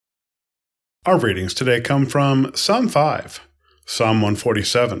Our readings today come from Psalm 5, Psalm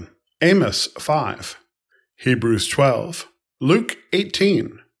 147, Amos 5, Hebrews 12, Luke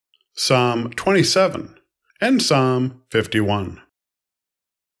 18, Psalm 27, and Psalm 51.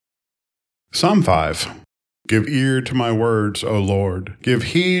 Psalm 5. Give ear to my words, O Lord. Give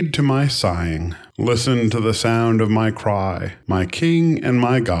heed to my sighing. Listen to the sound of my cry, my King and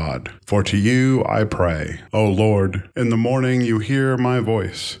my God. For to you I pray. O Lord, in the morning you hear my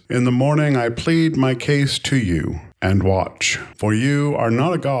voice. In the morning I plead my case to you, and watch. For you are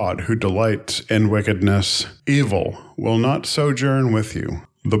not a God who delights in wickedness. Evil will not sojourn with you.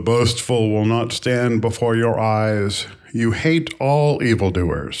 The boastful will not stand before your eyes. You hate all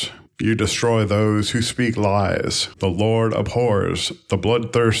evildoers. You destroy those who speak lies. The Lord abhors the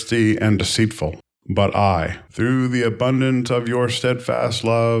bloodthirsty and deceitful. But I, through the abundance of your steadfast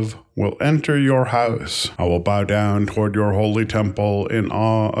love, will enter your house. I will bow down toward your holy temple in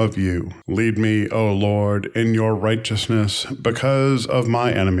awe of you. Lead me, O Lord, in your righteousness because of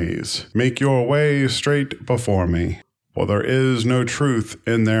my enemies. Make your way straight before me. For there is no truth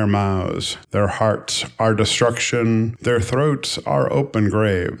in their mouths. Their hearts are destruction. Their throats are open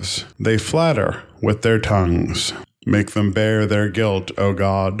graves. They flatter with their tongues. Make them bear their guilt, O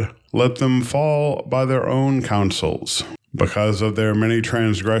God. Let them fall by their own counsels. Because of their many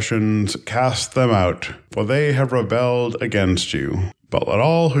transgressions, cast them out, for they have rebelled against you. But let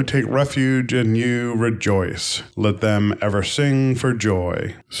all who take refuge in you rejoice. Let them ever sing for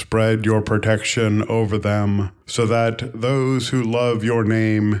joy. Spread your protection over them, so that those who love your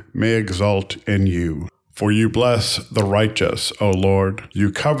name may exult in you. For you bless the righteous, O Lord. You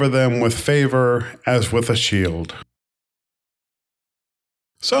cover them with favor as with a shield.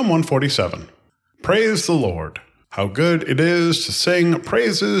 Psalm 147. Praise the Lord. How good it is to sing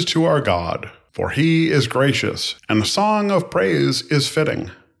praises to our God. For he is gracious, and a song of praise is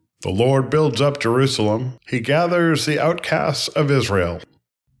fitting. The Lord builds up Jerusalem. He gathers the outcasts of Israel.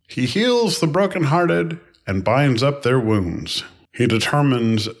 He heals the brokenhearted and binds up their wounds. He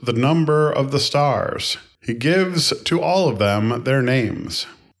determines the number of the stars. He gives to all of them their names.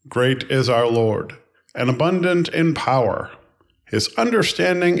 Great is our Lord, and abundant in power. His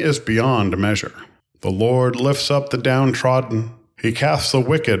understanding is beyond measure. The Lord lifts up the downtrodden. He casts the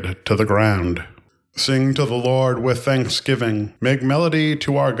wicked to the ground. Sing to the Lord with thanksgiving. Make melody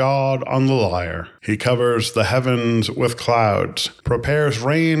to our God on the lyre. He covers the heavens with clouds, prepares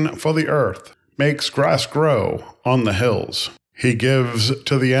rain for the earth, makes grass grow on the hills. He gives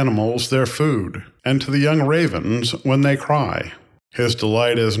to the animals their food, and to the young ravens when they cry. His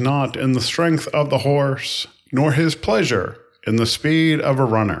delight is not in the strength of the horse, nor his pleasure in the speed of a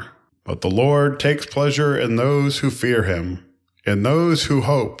runner. But the Lord takes pleasure in those who fear him, in those who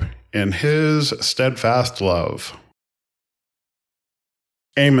hope in his steadfast love.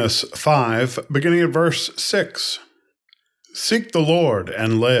 Amos 5, beginning at verse 6. Seek the Lord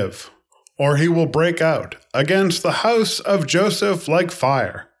and live, or he will break out against the house of Joseph like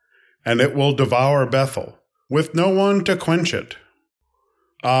fire, and it will devour Bethel, with no one to quench it.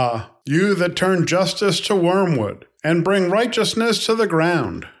 Ah, you that turn justice to wormwood, and bring righteousness to the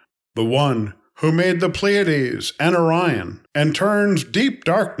ground, the one who made the Pleiades and Orion, and turns deep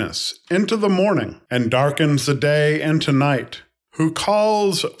darkness into the morning, and darkens the day into night, who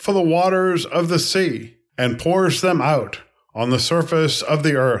calls for the waters of the sea, and pours them out on the surface of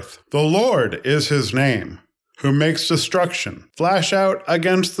the earth. The Lord is his name, who makes destruction flash out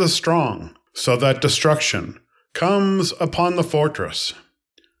against the strong, so that destruction comes upon the fortress.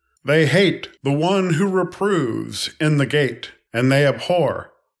 They hate the one who reproves in the gate, and they abhor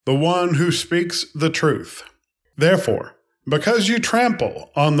the one who speaks the truth. Therefore, because you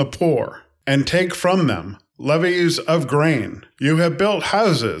trample on the poor and take from them levies of grain, you have built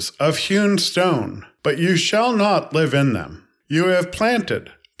houses of hewn stone, but you shall not live in them. You have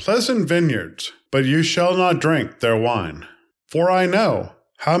planted pleasant vineyards, but you shall not drink their wine. For I know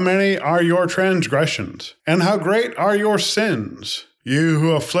how many are your transgressions, and how great are your sins, you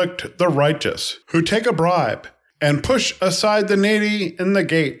who afflict the righteous, who take a bribe, and push aside the needy in the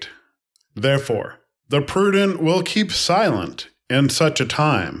gate. Therefore, the prudent will keep silent in such a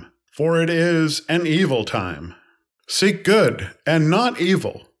time, for it is an evil time. Seek good and not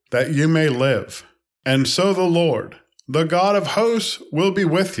evil, that you may live. And so the Lord, the God of hosts, will be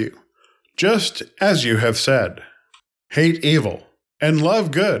with you, just as you have said. Hate evil and love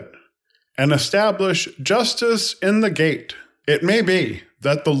good, and establish justice in the gate. It may be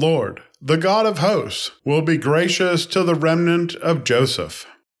that the Lord, the God of hosts, will be gracious to the remnant of Joseph.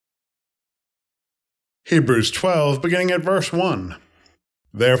 Hebrews 12, beginning at verse 1.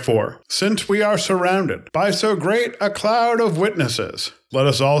 Therefore, since we are surrounded by so great a cloud of witnesses, let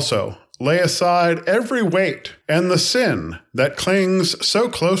us also lay aside every weight and the sin that clings so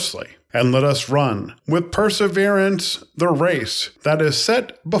closely, and let us run with perseverance the race that is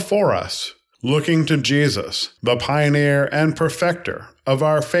set before us, looking to Jesus, the pioneer and perfecter of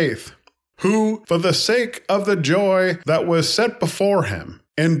our faith, who, for the sake of the joy that was set before him,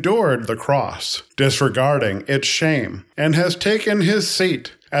 endured the cross, disregarding its shame, and has taken his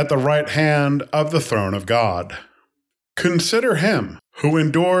seat at the right hand of the throne of God. Consider him who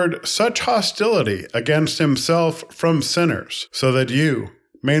endured such hostility against himself from sinners, so that you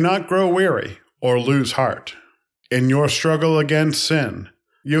may not grow weary or lose heart. In your struggle against sin,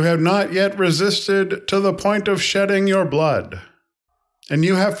 you have not yet resisted to the point of shedding your blood, and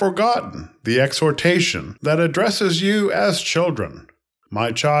you have forgotten the exhortation that addresses you as children.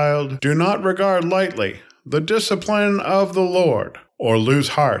 My child, do not regard lightly the discipline of the Lord, or lose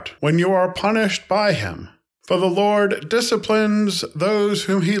heart when you are punished by him. For the Lord disciplines those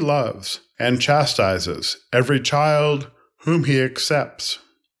whom he loves, and chastises every child whom he accepts.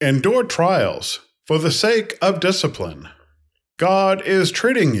 Endure trials for the sake of discipline. God is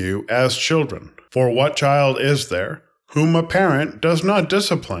treating you as children. For what child is there whom a parent does not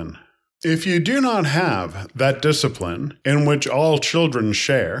discipline? If you do not have that discipline in which all children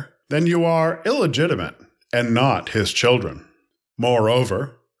share, then you are illegitimate and not his children.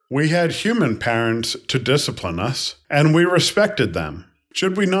 Moreover, we had human parents to discipline us, and we respected them.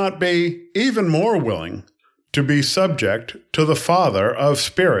 Should we not be even more willing to be subject to the Father of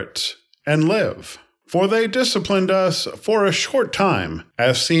spirits and live? For they disciplined us for a short time,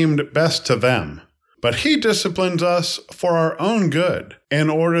 as seemed best to them. But he disciplines us for our own good, in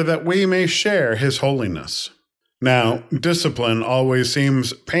order that we may share his holiness. Now, discipline always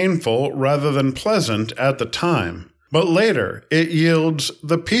seems painful rather than pleasant at the time, but later it yields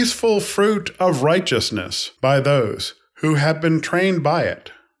the peaceful fruit of righteousness by those who have been trained by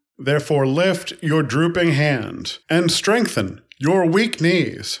it. Therefore lift your drooping hands, and strengthen your weak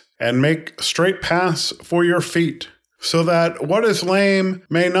knees, and make straight paths for your feet, so that what is lame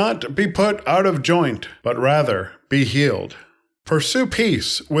may not be put out of joint, but rather be healed. Pursue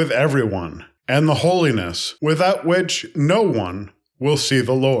peace with everyone, and the holiness without which no one will see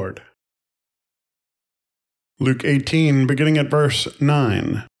the Lord. Luke 18, beginning at verse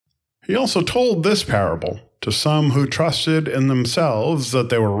 9. He also told this parable to some who trusted in themselves that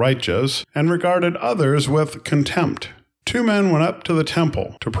they were righteous, and regarded others with contempt. 2 men went up to the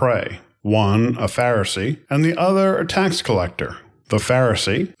temple to pray, one a Pharisee, and the other a tax collector. The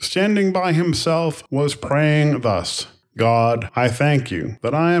Pharisee, standing by himself, was praying thus: God, I thank you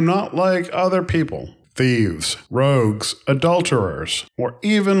that I am not like other people, thieves, rogues, adulterers, or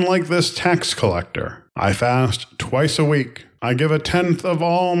even like this tax collector. I fast twice a week. I give 1/10 of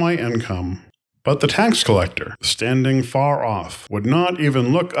all my income. But the tax collector, standing far off, would not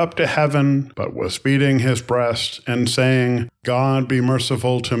even look up to heaven, but was beating his breast and saying, God, be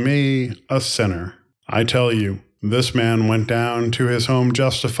merciful to me, a sinner. I tell you, this man went down to his home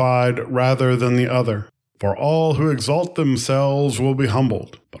justified rather than the other. For all who exalt themselves will be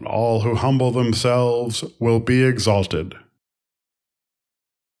humbled, but all who humble themselves will be exalted.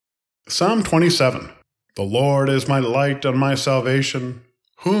 Psalm 27. The Lord is my light and my salvation.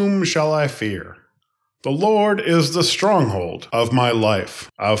 Whom shall I fear? The Lord is the stronghold of my life.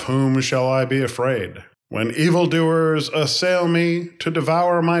 Of whom shall I be afraid? When evildoers assail me to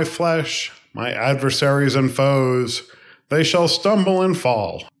devour my flesh, my adversaries and foes, they shall stumble and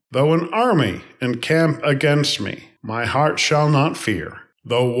fall. Though an army encamp against me, my heart shall not fear.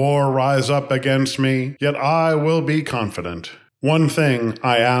 Though war rise up against me, yet I will be confident. One thing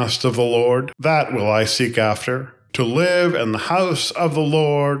I asked of the Lord, that will I seek after, to live in the house of the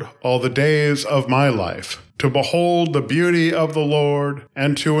Lord all the days of my life, to behold the beauty of the Lord,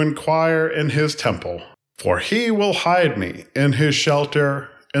 and to inquire in his temple. For he will hide me in his shelter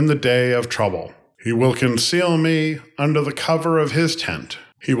in the day of trouble. He will conceal me under the cover of his tent.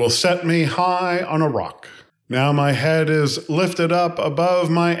 He will set me high on a rock. Now my head is lifted up above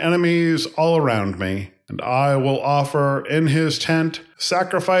my enemies all around me, and I will offer in his tent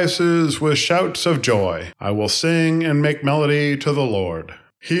sacrifices with shouts of joy. I will sing and make melody to the Lord.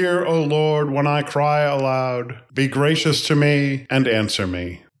 Hear, O Lord, when I cry aloud. Be gracious to me and answer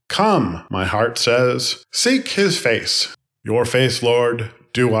me. Come, my heart says, seek his face. Your face, Lord,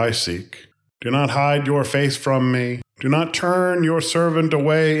 do I seek. Do not hide your face from me. Do not turn your servant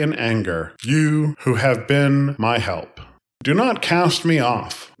away in anger, you who have been my help. Do not cast me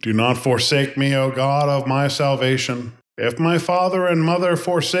off. Do not forsake me, O God of my salvation. If my father and mother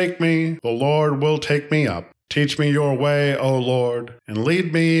forsake me, the Lord will take me up. Teach me your way, O Lord, and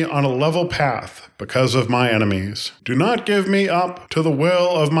lead me on a level path because of my enemies. Do not give me up to the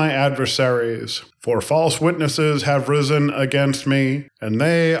will of my adversaries, for false witnesses have risen against me, and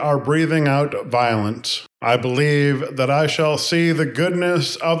they are breathing out violence. I believe that I shall see the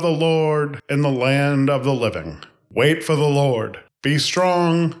goodness of the Lord in the land of the living. Wait for the Lord. Be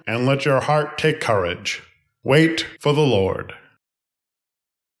strong, and let your heart take courage. Wait for the Lord.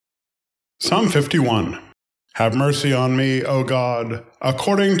 Psalm 51. Have mercy on me, O God,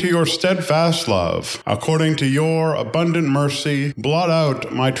 according to your steadfast love. According to your abundant mercy, blot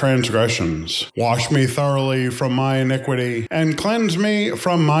out my transgressions. Wash me thoroughly from my iniquity, and cleanse me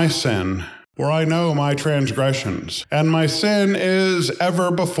from my sin. For I know my transgressions, and my sin is ever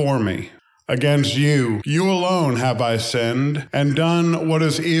before me. Against you alone have I sinned, and done what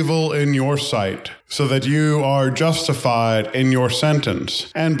is evil in your sight, so that you are justified in your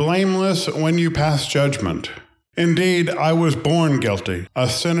sentence, and blameless when you pass judgment. Indeed, I was born guilty, a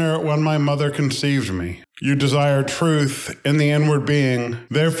sinner when my mother conceived me. You desire truth in the inward being,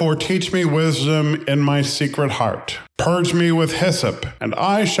 therefore teach me wisdom in my secret heart. Purge me with hyssop, and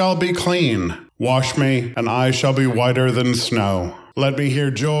I shall be clean. Wash me, and I shall be whiter than snow. Let me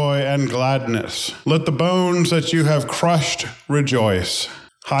hear joy and gladness. Let the bones that you have crushed rejoice.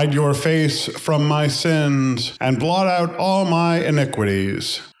 Hide your face from my sins, and blot out all my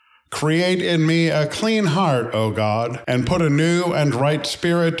iniquities. Create in me a clean heart, O God, and put a new and right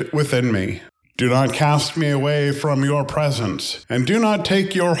spirit within me. Do not cast me away from your presence, and do not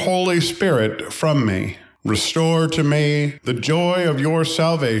take your Holy Spirit from me. Restore to me the joy of your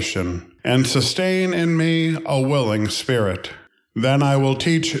salvation, and sustain in me a willing spirit. Then I will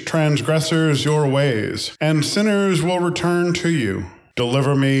teach transgressors your ways, and sinners will return to you.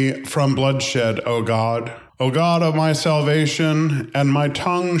 Deliver me from bloodshed, O God of my salvation, and my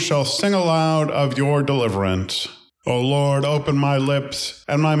tongue shall sing aloud of your deliverance. O Lord, open my lips,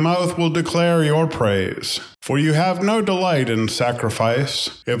 and my mouth will declare your praise. For you have no delight in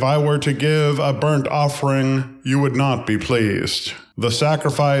sacrifice. If I were to give a burnt offering, you would not be pleased. The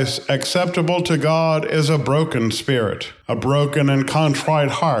sacrifice acceptable to God is a broken spirit. A broken and contrite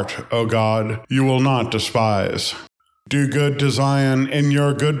heart, O God, you will not despise. Do good to Zion in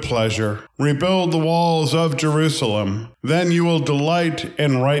your good pleasure. Rebuild the walls of Jerusalem. Then you will delight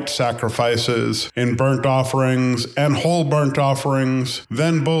in right sacrifices, in burnt offerings and whole burnt offerings.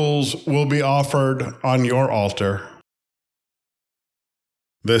 Then bulls will be offered on your altar.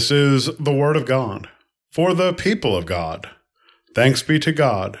 This is the word of God for the people of God. Thanks be to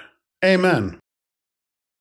God. Amen.